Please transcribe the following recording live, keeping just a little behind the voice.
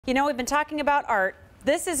You know, we've been talking about art.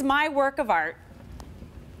 This is my work of art,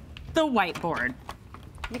 the whiteboard.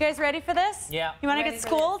 You guys ready for this? Yeah. You want to get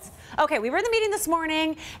schooled? Okay, we were in the meeting this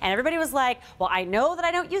morning, and everybody was like, well, I know that I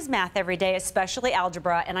don't use math every day, especially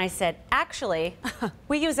algebra. And I said, actually,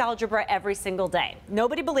 we use algebra every single day.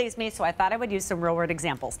 Nobody believes me, so I thought I would use some real-world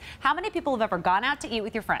examples. How many people have ever gone out to eat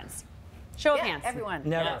with your friends? Show of hands. Everyone.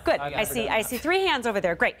 Never. Good. I see 3 hands over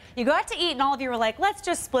there. Great. You go out to eat, and all of you were like, let's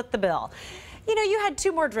just split the bill. You know, you had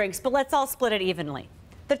 2 more drinks, but let's all split it evenly.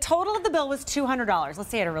 The total of the bill was $200. Let's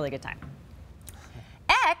say you had a really good time.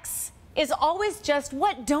 X is always just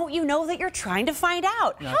what don't you know that you're trying to find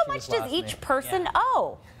out? No, How much does each person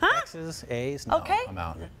owe? Huh? X's, A's, no, Okay. I'm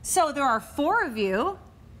out. So there are 4 of you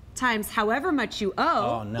times however much you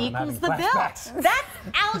owe Oh, no, I'm equals having the bill. flashbacks. That's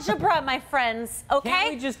algebra, my friends, okay?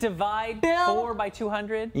 Can't we just divide Bill. 4 by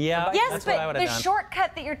 200? Yeah, Yes, that's what I but would the have done.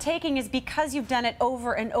 shortcut that you're taking is because you've done it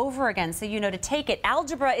over and over again, so you know to take it.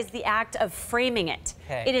 Algebra is the act of framing it.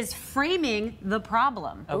 Okay. It is framing the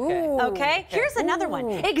problem. Okay. Okay? Here's another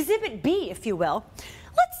one. Exhibit B, if you will.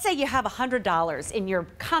 Let's say you have $100 in your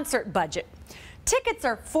concert budget. Tickets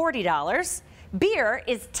are $40. Beer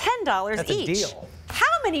is $10 That's a each. deal. How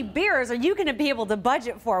many beers are you going to be able to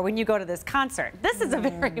budget for when you go to this concert? This is a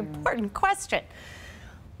very important question.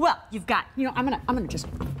 Well, you've got, you know, I'm gonna just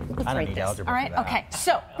let's I don't rate need this. algebra All right, for that. okay.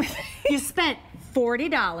 So you spent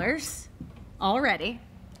 $40 already.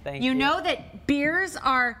 Thank You you. know that beers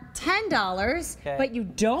are $10, Okay. but you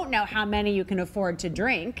don't know how many you can afford to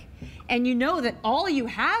drink, and you know that all you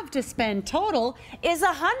have to spend total is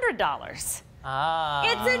 $100. Ah.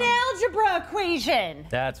 It's an algebra equation.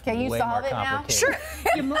 That's Can you way solve more it now? complicated.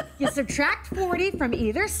 Sure. You subtract 40 from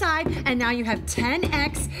either side, and now you have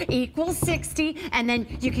 10x equals 60, and then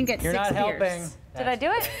you can get You're 6 not beers. helping. Did I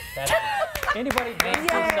do it? Anybody? Thank you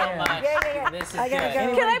so much. Yeah. This is I gotta good.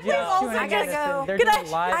 go. Can I please also I gotta go. They're Can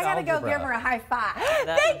doing I- live I gotta go algebra. give her a high five.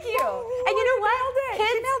 Thank you. And you know what, nailed it. She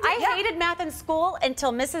kids, nailed it. I Yeah. hated math in school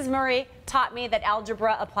until Mrs. Murray taught me that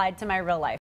algebra applied to my real life.